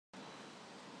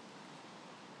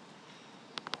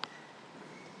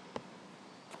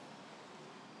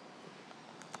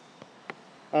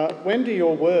When do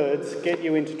your words get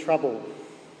you into trouble?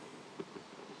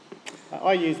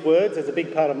 I use words as a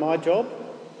big part of my job.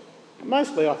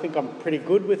 Mostly I think I'm pretty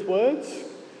good with words.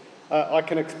 I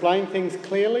can explain things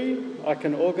clearly, I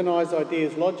can organise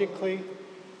ideas logically,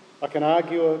 I can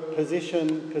argue a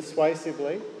position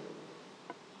persuasively.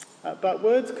 But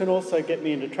words can also get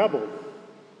me into trouble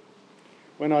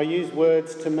when I use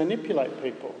words to manipulate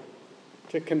people,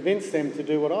 to convince them to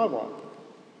do what I want.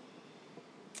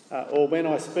 Or when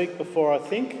I speak before I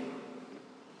think,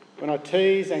 when I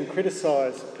tease and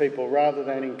criticise people rather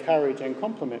than encourage and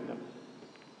compliment them.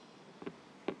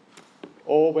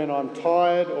 Or when I'm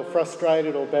tired or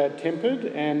frustrated or bad-tempered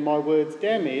and my words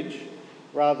damage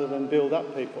rather than build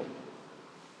up people.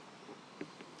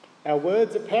 Our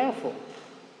words are powerful.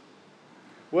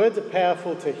 Words are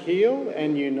powerful to heal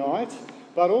and unite,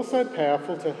 but also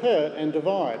powerful to hurt and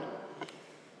divide.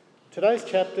 Today's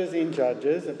chapters in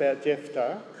Judges about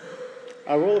Jephthah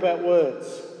are all about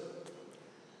words.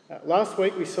 Last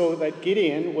week we saw that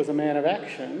Gideon was a man of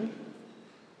action.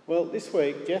 Well, this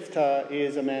week Jephthah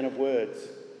is a man of words.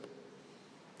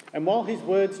 And while his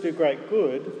words do great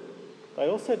good, they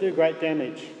also do great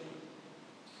damage.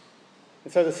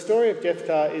 And so the story of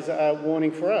Jephthah is a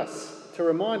warning for us, to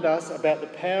remind us about the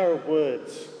power of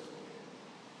words,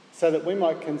 so that we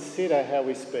might consider how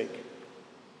we speak.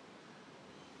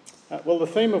 Well, the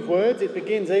theme of words, it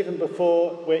begins even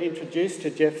before we're introduced to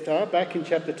Jephthah, back in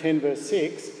chapter 10, verse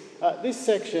 6. This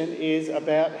section is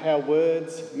about how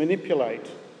words manipulate.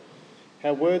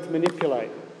 How words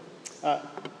manipulate.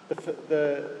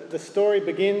 The story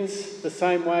begins the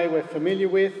same way we're familiar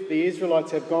with. The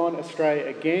Israelites have gone astray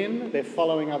again. They're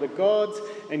following other gods,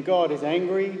 and God is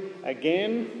angry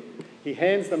again. He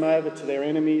hands them over to their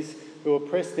enemies who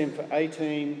oppressed them for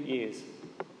 18 years.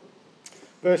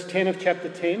 Verse 10 of chapter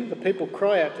 10, the people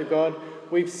cry out to God,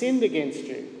 "We've sinned against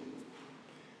you."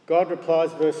 God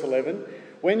replies, verse 11,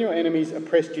 "When your enemies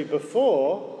oppressed you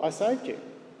before, I saved you.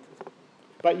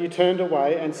 But you turned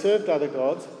away and served other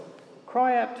gods.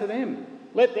 Cry out to them.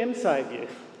 Let them save you."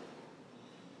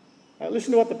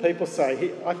 Listen to what the people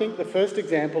say. I think the first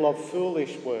example of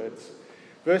foolish words.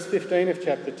 Verse 15 of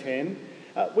chapter 10,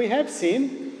 "We have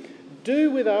sinned.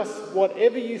 Do with us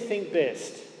whatever you think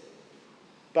best,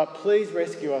 but please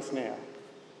rescue us now."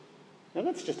 Now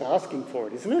that's just asking for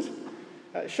it, isn't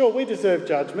it? Sure, we deserve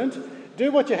judgment.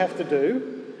 Do what you have to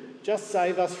do. Just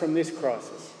save us from this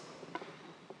crisis.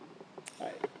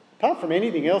 Apart from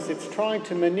anything else, it's trying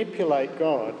to manipulate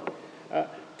God,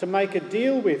 to make a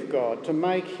deal with God, to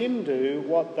make him do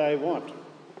what they want.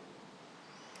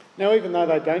 Now, even though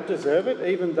they don't deserve it,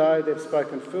 even though they've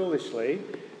spoken foolishly,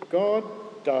 God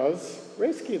does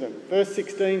rescue them. Verse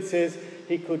 16 says,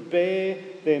 he could bear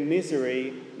their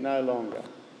misery no longer.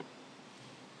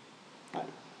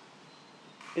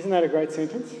 Isn't that a great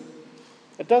sentence?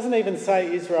 It doesn't even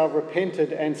say Israel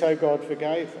repented and so God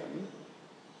forgave them.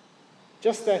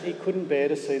 Just that he couldn't bear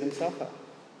to see them suffer.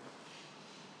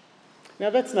 Now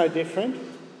that's no different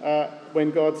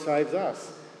when God saves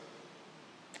us.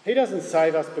 He doesn't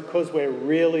save us because we're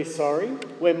really sorry.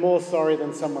 We're more sorry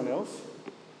than someone else.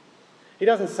 He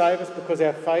doesn't save us because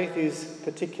our faith is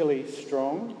particularly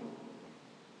strong.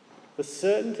 The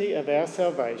certainty of our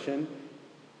salvation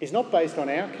is not based on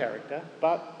our character,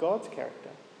 but God's character.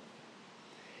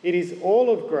 It is all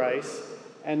of grace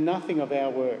and nothing of our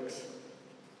works.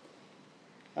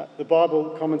 The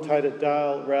Bible commentator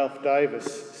Dale Ralph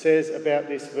Davis says about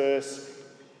this verse,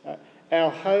 "Our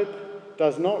hope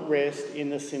does not rest in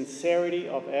the sincerity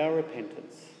of our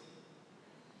repentance,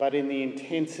 but in the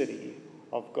intensity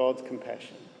of God's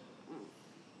compassion."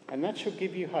 And that should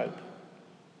give you hope.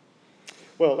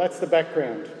 Well, that's the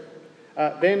background.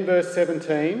 Then verse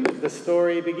 17, the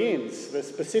story begins. The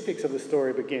specifics of the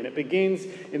story begin. It begins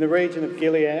in the region of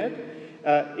Gilead.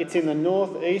 It's in the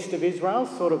northeast of Israel,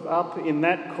 sort of up in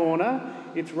that corner.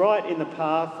 It's right in the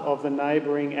path of the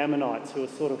neighbouring Ammonites, who are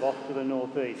sort of off to the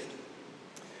northeast.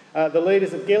 The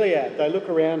leaders of Gilead, they look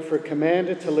around for a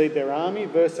commander to lead their army.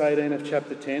 Verse 18 of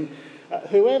chapter 10,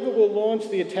 "Whoever will launch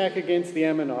the attack against the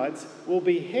Ammonites will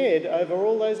be head over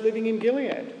all those living in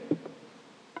Gilead."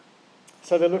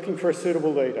 So they're looking for a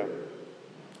suitable leader.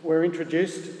 We're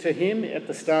introduced to him at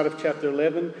the start of chapter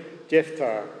 11,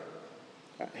 Jephthah.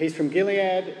 He's from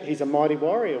Gilead. He's a mighty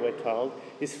warrior, we're told.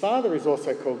 His father is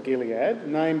also called Gilead,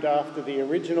 named after the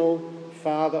original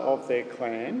father of their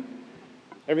clan.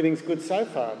 Everything's good so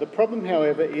far. The problem,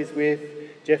 however, is with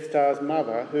Jephthah's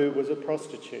mother, who was a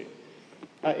prostitute.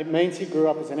 It means he grew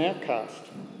up as an outcast.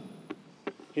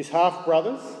 His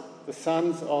half-brothers, the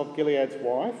sons of Gilead's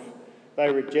wife, they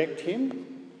reject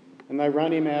him and they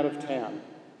run him out of town.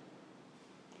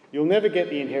 You'll never get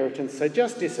the inheritance, so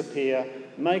just disappear,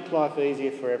 make life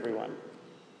easier for everyone.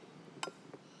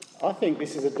 I think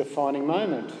this is a defining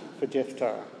moment for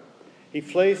Jephthah. He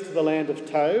flees to the land of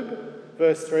Tob,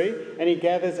 verse 3, and he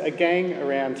gathers a gang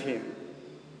around him.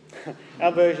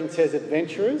 Our version says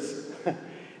adventurers.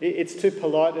 It's too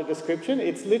polite a description.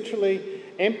 It's literally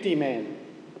empty men,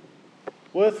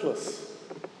 worthless,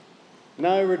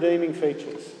 no redeeming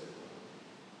features.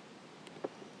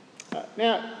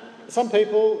 Now, some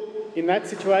people in that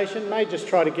situation may just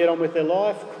try to get on with their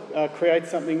life, create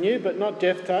something new, but not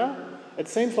Jephthah. It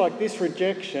seems like this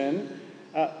rejection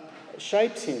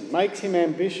shapes him, makes him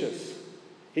ambitious.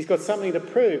 He's got something to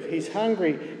prove. He's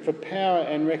hungry for power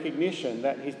and recognition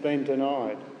that he's been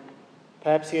denied.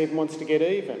 Perhaps he even wants to get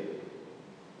even.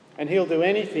 And he'll do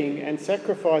anything and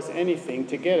sacrifice anything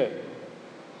to get it.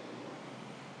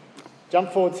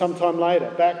 Jump forward sometime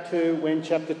later, back to when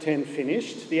chapter 10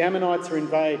 finished. The Ammonites are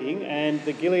invading and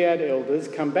the Gilead elders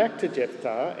come back to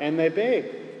Jephthah and they beg.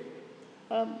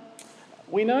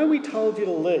 We know we told you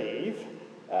to leave,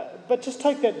 but just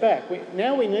take that back.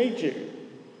 Now we need you.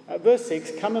 Verse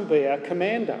 6, come and be our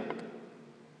commander.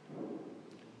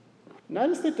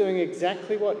 Notice they're doing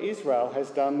exactly what Israel has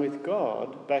done with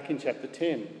God back in chapter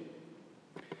 10.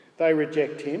 They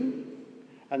reject him,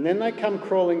 and then they come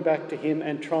crawling back to him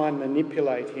and try and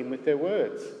manipulate him with their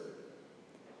words.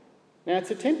 Now,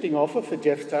 it's a tempting offer for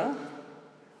Jephthah,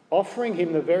 offering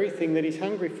him the very thing that he's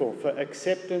hungry for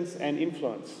acceptance and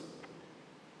influence.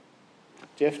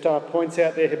 Jephthah points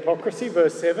out their hypocrisy,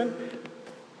 verse 7.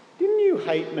 Didn't you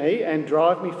hate me and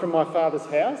drive me from my father's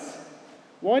house?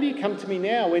 Why do you come to me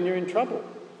now when you're in trouble?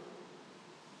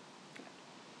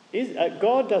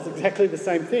 God does exactly the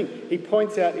same thing. He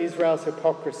points out Israel's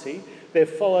hypocrisy. They've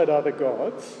followed other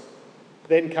gods,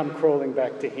 then come crawling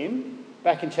back to him.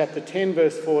 Back in chapter 10,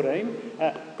 verse 14,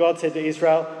 God said to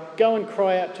Israel, go and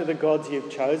cry out to the gods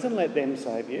you've chosen, let them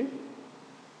save you.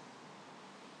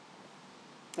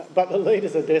 But the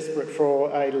leaders are desperate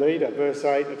for a leader, verse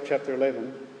 8 of chapter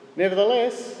 11.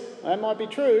 Nevertheless, that might be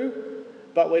true,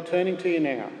 but we're turning to you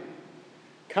now.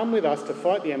 Come with us to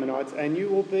fight the Ammonites, and you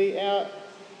will be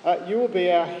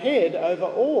our head over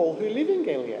all who live in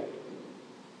Gilead.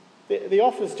 The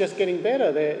offer's just getting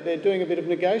better. They're doing a bit of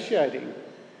negotiating.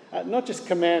 Not just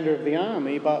commander of the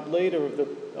army, but leader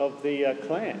of the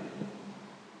clan.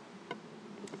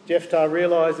 Jephthah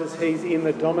realises he's in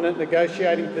the dominant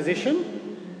negotiating position.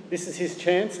 This is his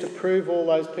chance to prove all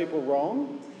those people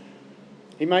wrong.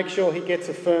 He makes sure he gets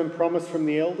a firm promise from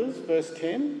the elders, verse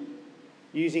 10,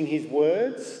 using his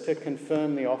words to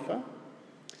confirm the offer.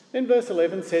 Then verse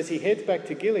 11 says he heads back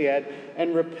to Gilead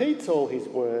and repeats all his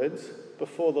words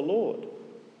before the Lord,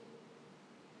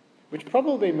 which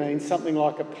probably means something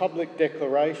like a public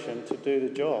declaration to do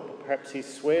the job. Perhaps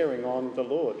he's swearing on the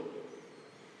Lord.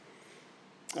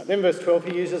 Then verse 12,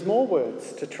 he uses more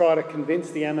words to try to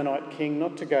convince the Ammonite king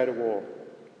not to go to war.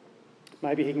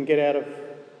 Maybe he can get out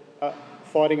of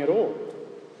fighting at all.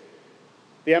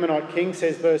 The Ammonite king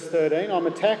says, verse 13, I'm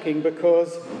attacking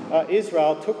because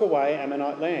Israel took away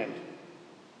Ammonite land.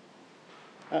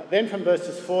 Then from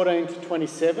verses 14 to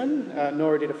 27,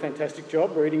 Nora did a fantastic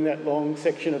job reading that long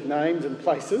section of names and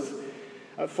places.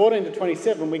 14 to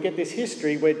 27, we get this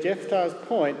history where Jephthah's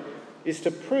point is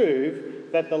to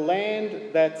prove that the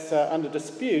land that's under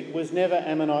dispute was never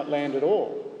Ammonite land at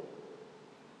all.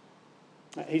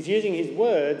 He's using his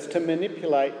words to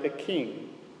manipulate the king.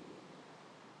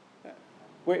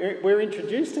 We're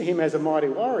introduced to him as a mighty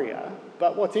warrior,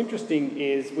 but what's interesting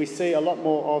is we see a lot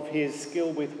more of his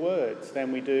skill with words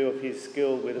than we do of his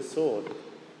skill with a sword.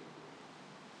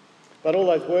 But all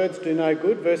those words do no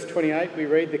good. Verse 28, we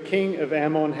read, the king of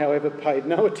Ammon, however, paid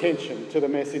no attention to the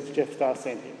message Jephthah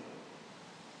sent him.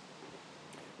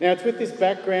 Now, it's with this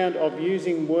background of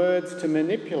using words to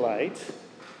manipulate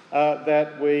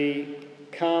that we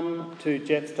come to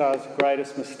Jephthah's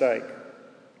greatest mistake.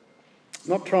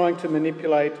 Not trying to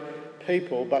manipulate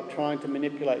people, but trying to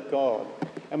manipulate God.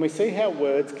 And we see how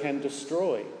words can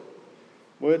destroy.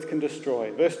 Words can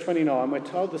destroy. Verse 29, we're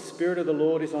told the Spirit of the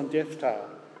Lord is on Jephthah.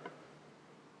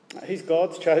 He's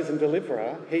God's chosen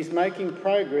deliverer. He's making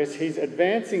progress. He's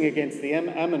advancing against the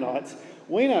Ammonites.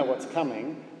 We know what's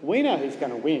coming. We know he's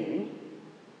going to win.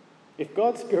 If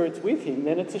God's Spirit's with him,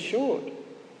 then it's assured.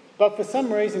 But for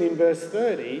some reason in verse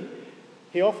 30,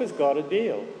 he offers God a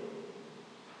deal.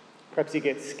 Perhaps he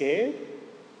gets scared,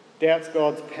 doubts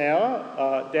God's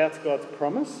power, doubts God's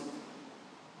promise.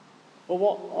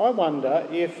 Well, I wonder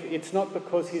if it's not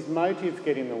because his motives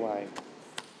get in the way.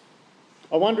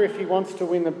 I wonder if he wants to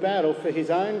win the battle for his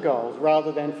own goals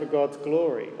rather than for God's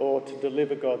glory or to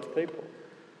deliver God's people.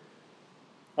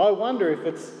 I wonder if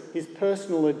it's his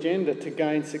personal agenda to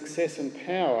gain success and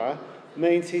power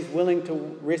means he's willing to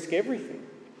risk everything.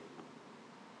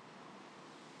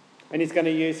 And he's going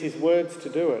to use his words to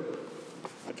do it.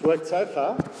 It's worked so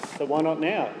far, so why not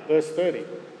now? Verse 30.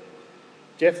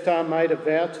 Jephthah made a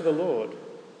vow to the Lord.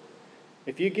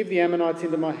 If you give the Ammonites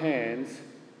into my hands,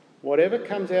 whatever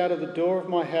comes out of the door of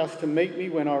my house to meet me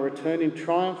when I return in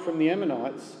triumph from the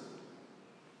Ammonites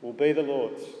will be the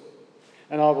Lord's,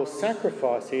 and I will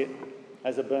sacrifice it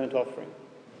as a burnt offering.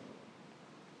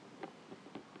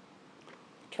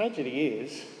 The tragedy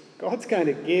is, God's going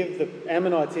to give the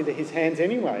Ammonites into his hands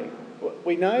anyway.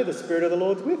 We know the Spirit of the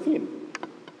Lord's with him.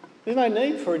 There's no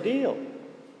need for a deal.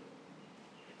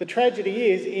 The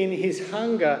tragedy is, in his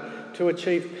hunger to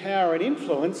achieve power and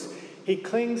influence, he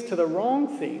clings to the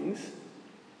wrong things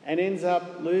and ends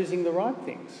up losing the right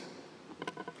things.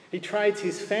 He trades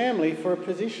his family for a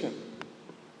position.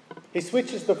 He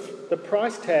switches the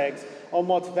price tags on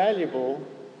what's valuable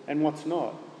and what's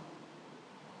not.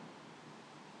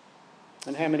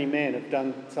 And how many men have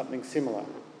done something similar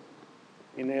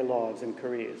in their lives and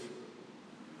careers?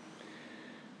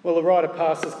 Well, the writer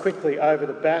passes quickly over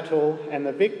the battle and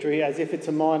the victory as if it's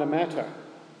a minor matter,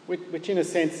 which in a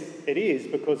sense it is,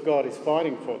 because God is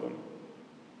fighting for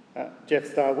them.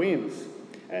 Jephthah wins.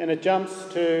 And it jumps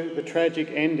to the tragic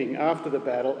ending after the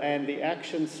battle, and the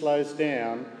action slows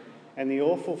down, and the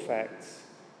awful facts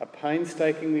are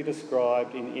painstakingly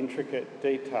described in intricate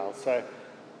detail. So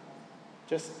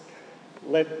just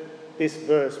let this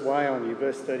verse weigh on you,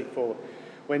 verse 34.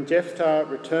 When Jephthah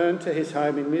returned to his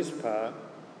home in Mizpah,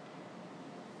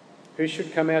 who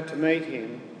should come out to meet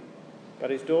him but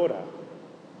his daughter,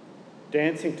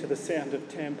 dancing to the sound of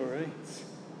tambourines?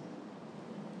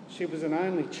 She was an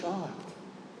only child.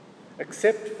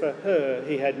 Except for her,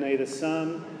 he had neither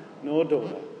son nor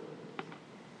daughter.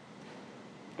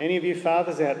 Any of you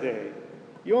fathers out there,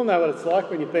 you all know what it's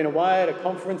like when you've been away at a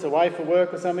conference, away for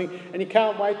work or something, and you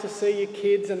can't wait to see your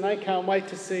kids and they can't wait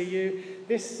to see you.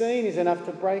 This scene is enough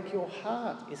to break your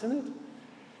heart, isn't it?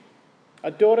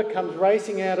 A daughter comes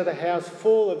racing out of the house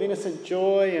full of innocent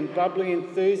joy and bubbly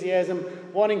enthusiasm,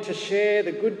 wanting to share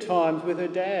the good times with her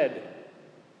dad.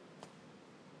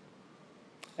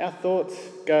 Our thoughts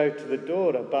go to the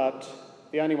daughter, but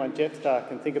the only one Jephthah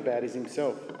can think about is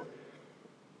himself.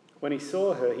 When he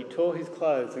saw her, he tore his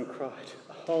clothes and cried,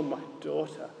 "Oh, my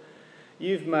daughter,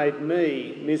 you've made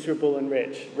me miserable and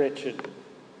wretched,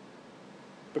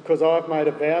 because I've made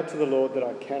a vow to the Lord that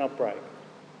I cannot break."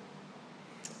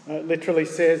 It literally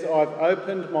says, "I've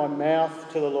opened my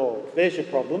mouth to the Lord." There's your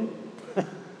problem.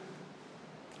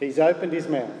 He's opened his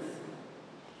mouth.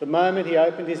 The moment he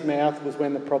opened his mouth was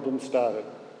when the problem started.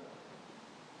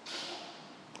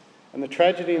 And the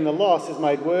tragedy and the loss is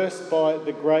made worse by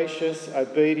the gracious,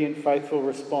 obedient, faithful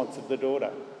response of the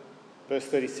daughter. Verse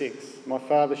 36, "My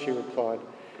father," she replied,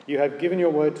 "you have given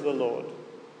your word to the Lord.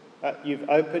 You've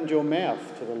opened your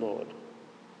mouth to the Lord.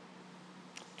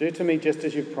 Do to me just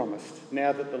as you've promised,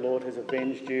 now that the Lord has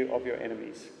avenged you of your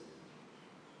enemies."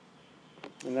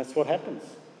 And that's what happens.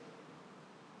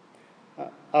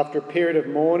 After a period of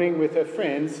mourning with her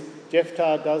friends,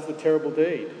 Jephthah does the terrible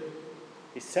deed.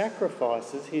 He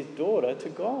sacrifices his daughter to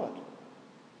God.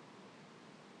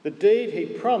 The deed he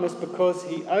promised because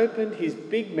he opened his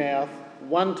big mouth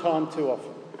one time too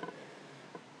often.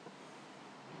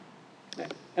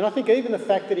 And I think even the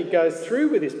fact that he goes through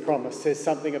with his promise says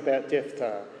something about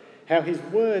Jephthah, how his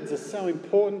words are so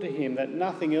important to him that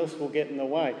nothing else will get in the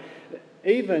way.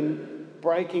 Even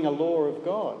breaking a law of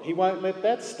God, he won't let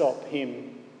that stop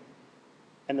him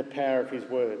and the power of his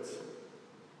words.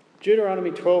 Deuteronomy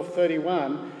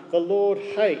 12:31, "The Lord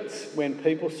hates when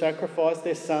people sacrifice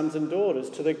their sons and daughters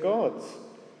to their gods."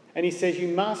 And he says, you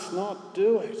must not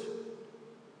do it.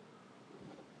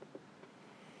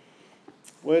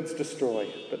 Words destroy,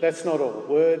 but that's not all.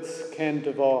 Words can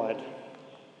divide.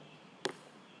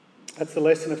 That's the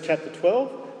lesson of chapter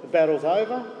 12. The battle's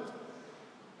over,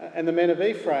 and the men of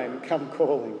Ephraim come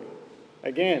calling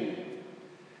again.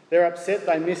 They're upset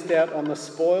they missed out on the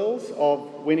spoils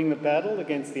of winning the battle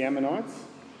against the Ammonites.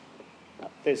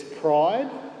 There's pride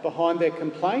behind their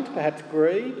complaint, perhaps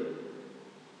greed.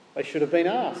 They should have been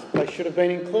asked. They should have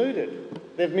been included.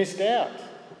 They've missed out.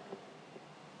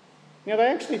 Now, they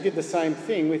actually did the same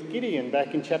thing with Gideon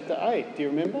back in chapter 8. Do you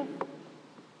remember?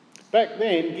 Back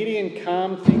then, Gideon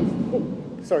calmed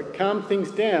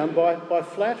things down by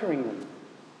flattering them.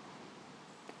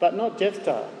 But not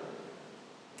Jephthah.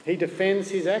 He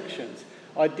defends his actions.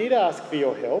 "I did ask for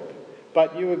your help,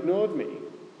 but you ignored me.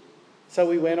 So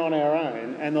we went on our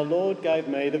own, and the Lord gave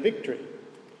me the victory.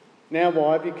 Now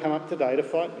why have you come up today to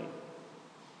fight me?"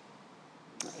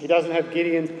 He doesn't have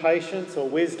Gideon's patience or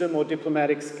wisdom or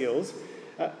diplomatic skills.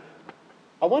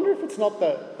 I wonder if it's not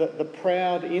the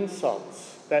proud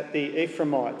insults that the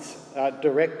Ephraimites are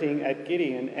directing at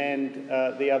Gideon and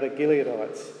the other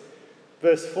Gileadites.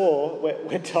 Verse 4,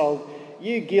 we're told,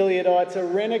 "You Gileadites are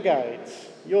renegades.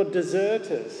 You're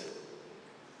deserters.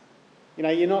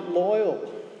 You're not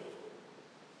loyal."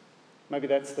 Maybe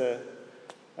that's the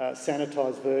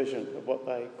sanitised version of what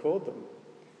they called them.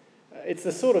 It's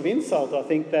the sort of insult, I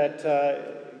think, that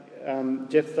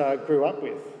Jephthah grew up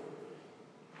with.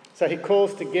 So he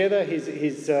calls together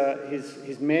his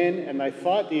men, and they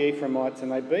fight the Ephraimites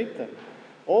and they beat them,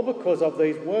 all because of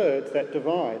these words that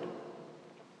divide.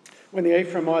 When the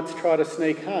Ephraimites try to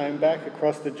sneak home back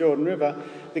across the Jordan River,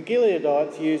 the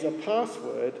Gileadites use a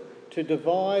password to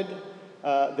divide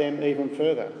them even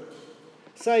further.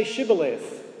 "Say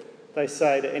Shibboleth," they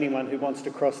say to anyone who wants to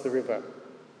cross the river.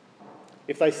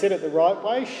 If they said it the right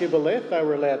way, Shibboleth, they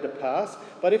were allowed to pass.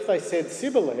 But if they said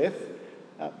Sibboleth,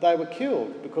 they were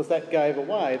killed, because that gave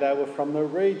away they were from the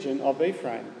region of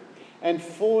Ephraim. And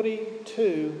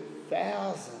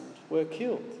 42,000 were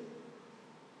killed.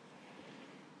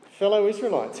 Fellow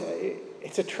Israelites,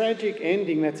 it's a tragic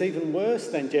ending that's even worse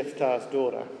than Jephthah's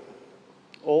daughter.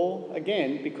 All,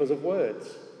 again, because of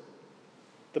words.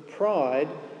 The pride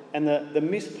and the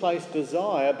misplaced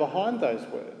desire behind those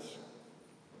words.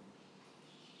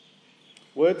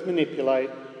 Words manipulate,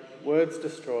 words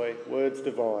destroy, words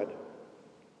divide.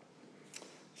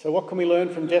 So what can we learn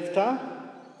from Jephthah?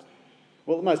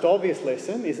 Well, the most obvious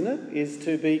lesson, isn't it, is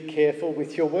to be careful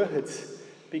with your words.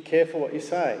 Be careful what you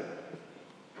say.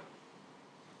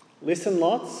 Listen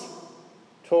lots,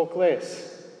 talk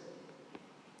less.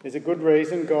 There's a good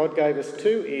reason God gave us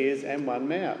 2 ears and 1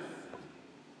 mouth.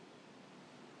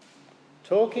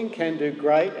 Talking can do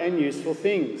great and useful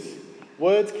things.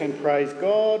 Words can praise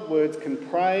God, words can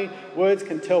pray, words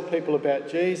can tell people about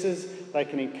Jesus, they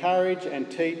can encourage and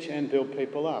teach and build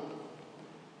people up.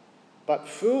 But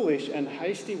foolish and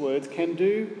hasty words can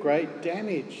do great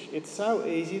damage. It's so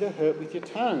easy to hurt with your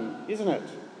tongue, isn't it?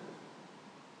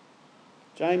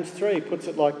 James 3 puts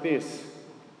it like this.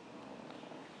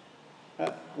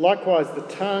 Likewise, the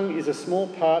tongue is a small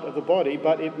part of the body,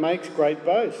 but it makes great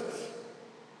boasts.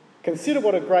 Consider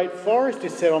what a great forest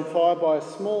is set on fire by a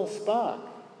small spark.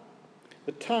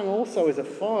 The tongue also is a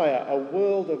fire, a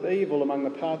world of evil among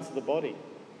the parts of the body.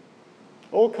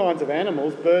 All kinds of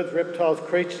animals, birds, reptiles,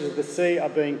 creatures of the sea are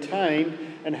being tamed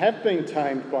and have been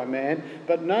tamed by man,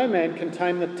 but no man can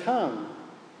tame the tongue.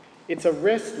 It's a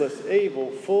restless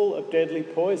evil full of deadly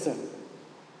poison.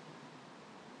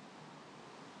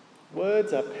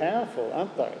 Words are powerful,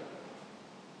 aren't they?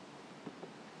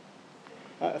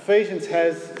 Ephesians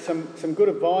has some good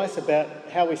advice about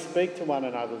how we speak to one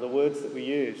another, the words that we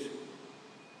use.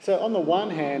 So on the one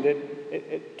hand,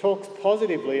 it talks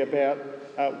positively about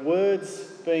words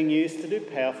being used to do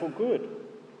powerful good.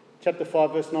 Chapter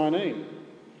 5, verse 19.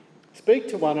 Speak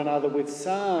to one another with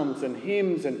psalms and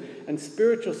hymns and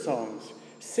spiritual songs.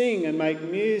 Sing and make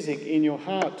music in your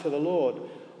heart to the Lord,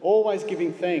 always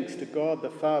giving thanks to God the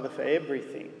Father for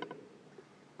everything.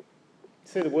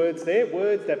 See the words there?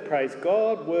 Words that praise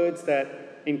God, words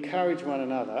that encourage one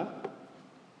another.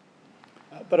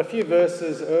 But a few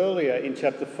verses earlier in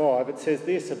chapter 5, it says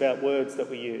this about words that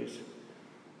we use.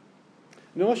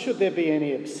 Nor should there be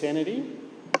any obscenity,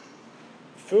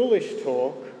 foolish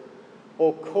talk,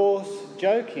 or coarse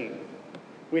joking,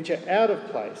 which are out of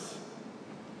place,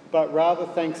 but rather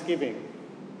thanksgiving.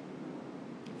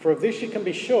 For of this you can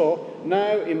be sure,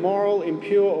 no immoral,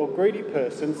 impure, or greedy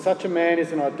person, such a man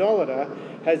as an idolater,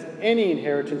 has any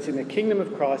inheritance in the kingdom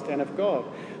of Christ and of God.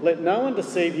 Let no one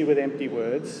deceive you with empty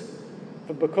words,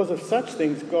 for because of such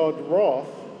things God's wrath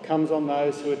comes on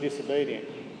those who are disobedient.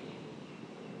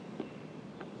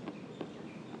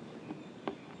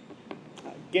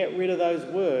 Get rid of those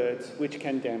words which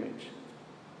can damage.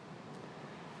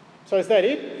 So is that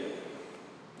it?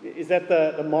 Is that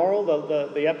the moral,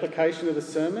 the application of the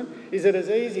sermon? Is it as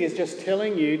easy as just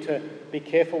telling you to be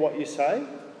careful what you say?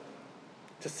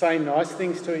 To say nice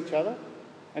things to each other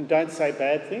and don't say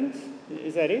bad things?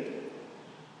 Is that it?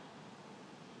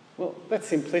 Well,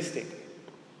 that's simplistic.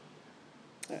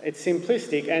 It's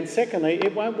simplistic, and secondly,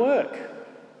 it won't work.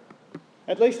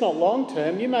 At least not long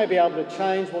term. You may be able to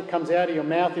change what comes out of your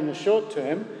mouth in the short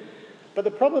term, but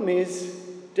the problem is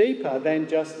deeper than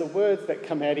just the words that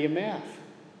come out of your mouth.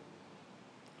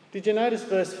 Did you notice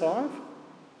verse 5?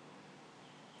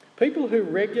 People who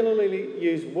regularly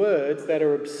use words that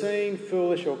are obscene,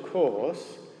 foolish, or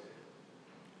coarse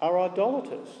are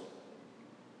idolaters.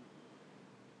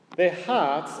 Their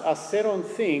hearts are set on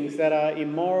things that are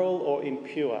immoral or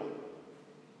impure.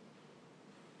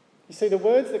 You see, the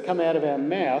words that come out of our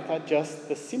mouth are just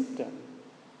the symptom.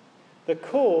 The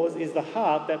cause is the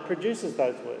heart that produces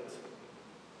those words.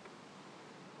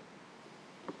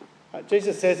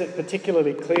 Jesus says it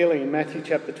particularly clearly in Matthew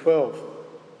chapter 12.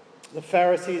 The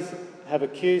Pharisees have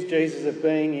accused Jesus of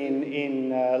being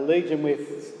in legion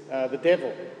with the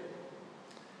devil.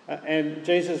 And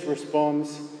Jesus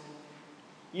responds,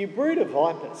 "You brood of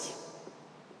vipers,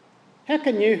 how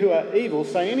can you who are evil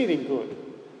say anything good?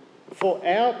 For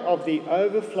out of the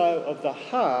overflow of the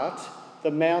heart,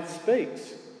 the mouth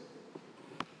speaks.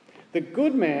 The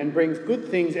good man brings good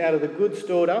things out of the good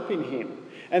stored up in him,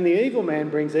 and the evil man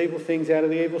brings evil things out of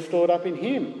the evil stored up in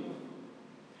him.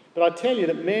 But I tell you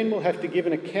that men will have to give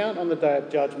an account on the day of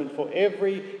judgment for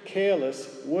every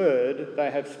careless word they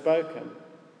have spoken.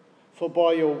 For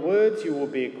by your words you will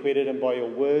be acquitted, and by your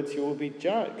words you will be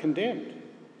condemned."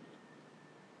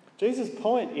 Jesus'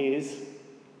 point is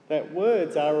that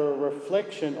words are a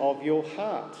reflection of your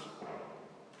heart.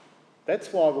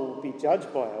 That's why we'll be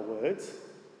judged by our words,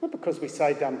 not because we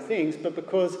say dumb things, but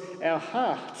because our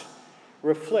heart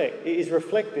is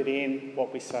reflected in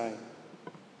what we say.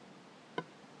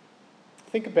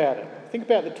 Think about it. Think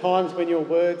about the times when your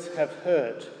words have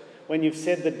hurt, when you've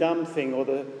said the dumb thing or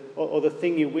the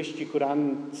thing you wished you could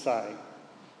unsay.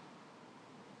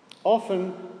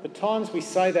 Often, the times we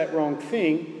say that wrong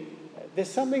thing, there's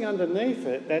something underneath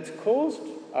it that's caused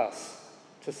us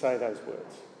to say those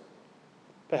words.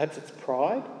 Perhaps it's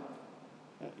pride.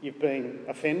 You've been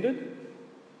offended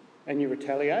and you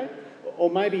retaliate. Or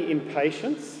maybe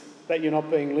impatience, that you're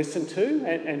not being listened to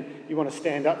and you want to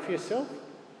stand up for yourself.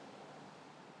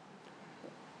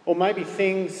 Or maybe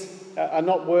things are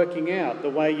not working out the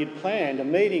way you'd planned, a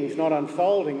meeting's not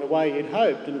unfolding the way you'd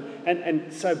hoped,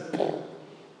 and so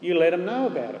you let them know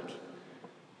about it.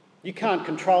 You can't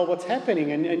control what's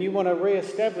happening and you want to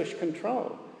re-establish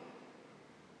control.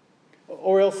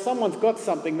 Or else someone's got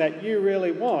something that you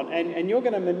really want and you're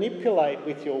going to manipulate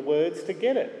with your words to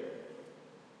get it.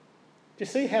 Do you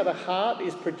see how the heart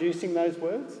is producing those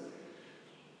words?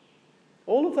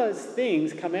 All of those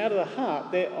things come out of the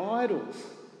heart. They're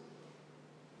idols.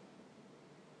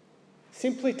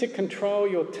 Simply to control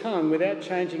your tongue without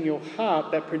changing your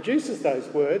heart that produces those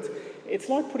words, it's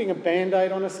like putting a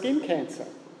Band-Aid on a skin cancer.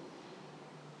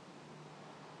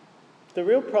 The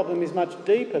real problem is much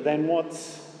deeper than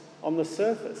what's on the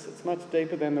surface. It's much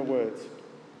deeper than the words.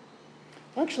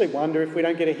 I actually wonder if we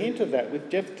don't get a hint of that with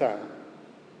Jephthah.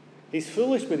 He's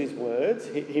foolish with his words,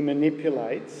 he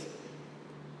manipulates,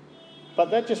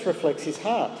 but that just reflects his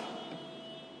heart.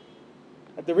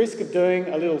 At the risk of doing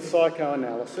a little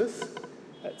psychoanalysis,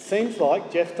 it seems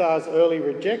like Jephthah's early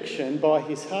rejection by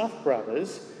his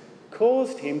half-brothers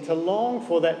caused him to long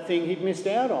for that thing he'd missed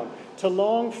out on, to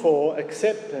long for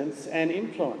acceptance and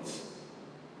influence.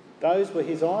 Those were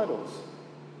his idols.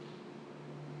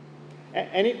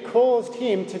 And it caused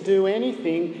him to do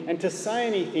anything and to say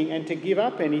anything and to give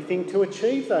up anything to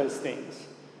achieve those things.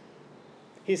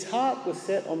 His heart was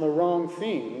set on the wrong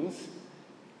things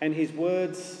and his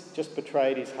words just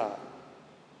betrayed his heart.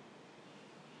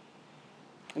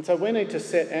 And so we need to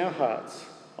set our hearts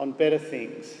on better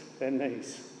things than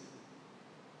these.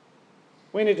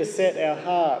 We need to set our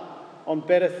heart on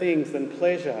better things than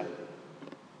pleasure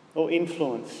or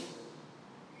influence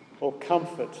or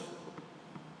comfort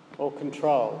or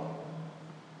control.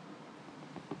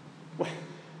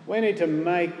 We need to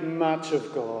make much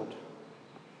of God.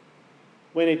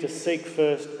 We need to seek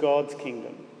first God's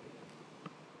kingdom.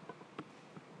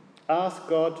 Ask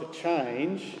God to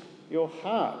change your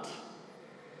heart.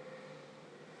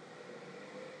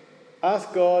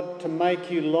 Ask God to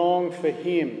make you long for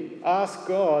him. Ask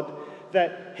God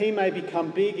that he may become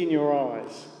big in your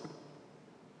eyes.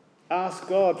 Ask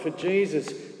God for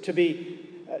Jesus to be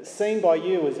seen by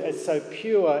you as so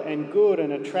pure and good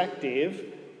and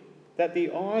attractive that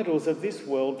the idols of this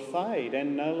world fade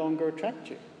and no longer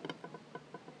attract you.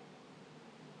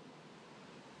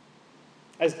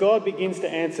 As God begins to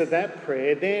answer that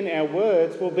prayer, then our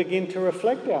words will begin to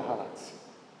reflect our hearts.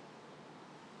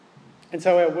 And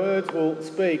so our words will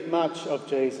speak much of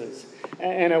Jesus,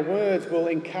 and our words will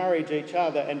encourage each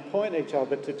other and point each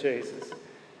other to Jesus.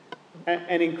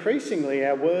 And increasingly,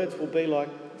 our words will be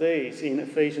like these in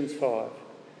Ephesians 5.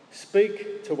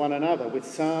 Speak to one another with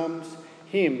psalms,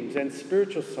 hymns, and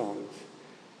spiritual songs.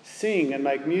 Sing and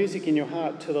make music in your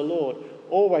heart to the Lord,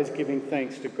 always giving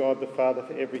thanks to God the Father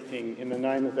for everything in the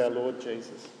name of our Lord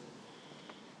Jesus.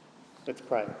 Let's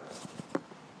pray.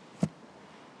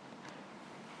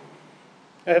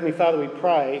 Heavenly Father, we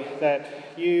pray that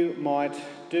you might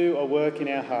do a work in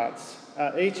our hearts.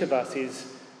 Each of us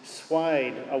is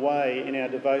swayed away in our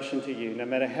devotion to you, no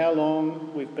matter how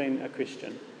long we've been a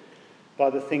Christian, by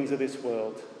the things of this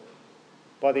world,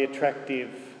 by the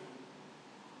attractive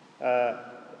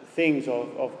things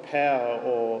of power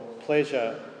or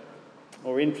pleasure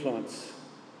or influence.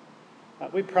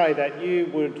 We pray that you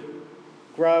would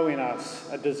grow in us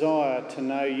a desire to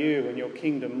know you and your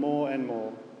kingdom more and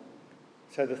more,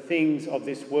 so the things of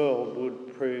this world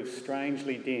would prove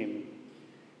strangely dim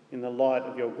in the light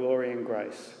of your glory and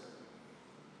grace.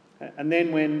 And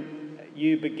then when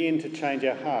you begin to change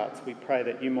our hearts, we pray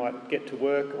that you might get to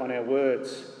work on our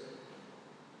words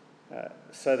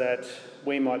so that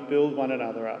we might build one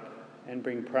another up and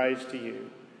bring praise to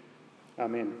you.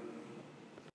 Amen.